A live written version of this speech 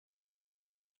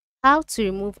How to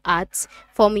remove ads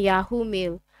from Yahoo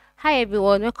Mail. Hi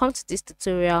everyone, welcome to this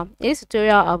tutorial. In this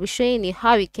tutorial, I'll be showing you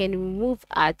how you can remove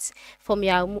ads from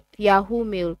Yahoo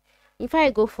Mail. Before I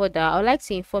go further, I would like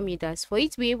to inform you that for you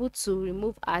to be able to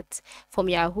remove ads from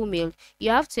Yahoo Mail,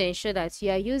 you have to ensure that you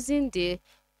are using the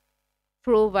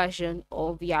pro version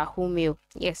of Yahoo Mail.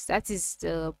 Yes, that is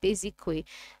the basic way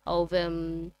of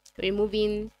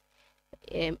removing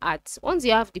ads. Once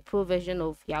you have the pro version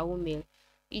of Yahoo Mail,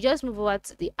 you just move over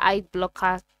to the ad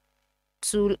blocker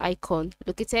tool icon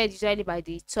located usually by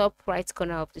the top right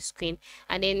corner of the screen,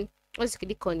 and then once you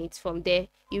click on it, from there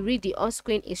you read the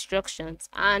on-screen instructions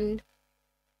and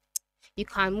you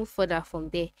can move further from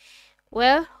there.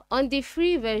 Well, on the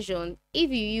free version, if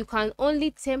you can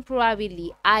only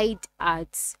temporarily hide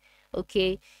ads,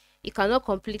 okay, you cannot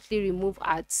completely remove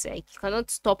ads, like you cannot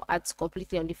stop ads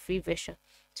completely on the free version.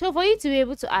 So for you to be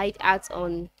able to hide ads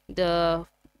on the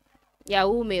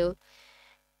Yahoo Mail,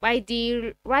 by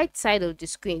the right side of the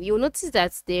screen, you'll notice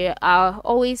that there are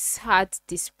always ads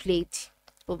displayed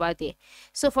over there.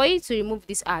 So for you to remove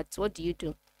these ads, what do you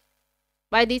do?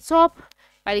 By the top,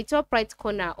 by the top right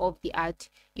corner of the ad,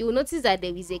 you will notice that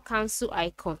there is a cancel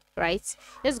icon, right?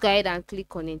 Let's go ahead and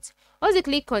click on it. Once you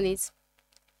click on it,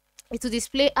 it will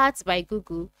display ads by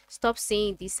Google. Stop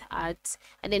saying this ad,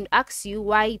 and then asks you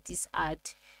why this ad.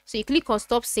 So you click on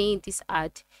stop saying this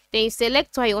ad, then you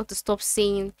select why you want to stop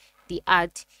saying the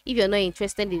ad. If you're not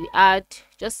interested in the ad,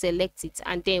 just select it,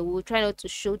 and then we'll try not to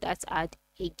show that ad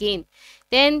again.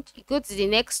 Then you go to the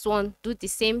next one, do the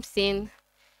same thing,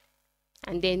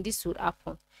 and then this will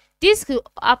happen. This could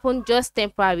happen just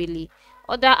temporarily.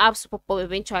 Other apps pop up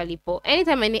eventually, but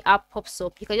anytime any app pops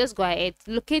up, you can just go ahead,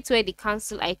 locate where the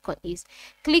cancel icon is,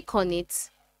 click on it.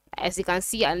 As you can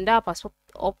see, another app has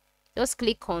popped up. Just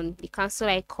click on the cancel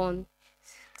icon,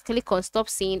 click on stop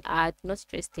seeing ad, not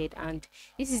interested, and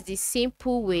this is the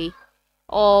simple way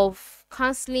of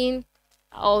canceling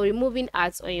or removing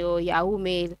ads on your Yahoo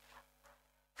Mail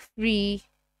free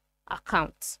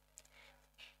account.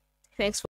 Thanks for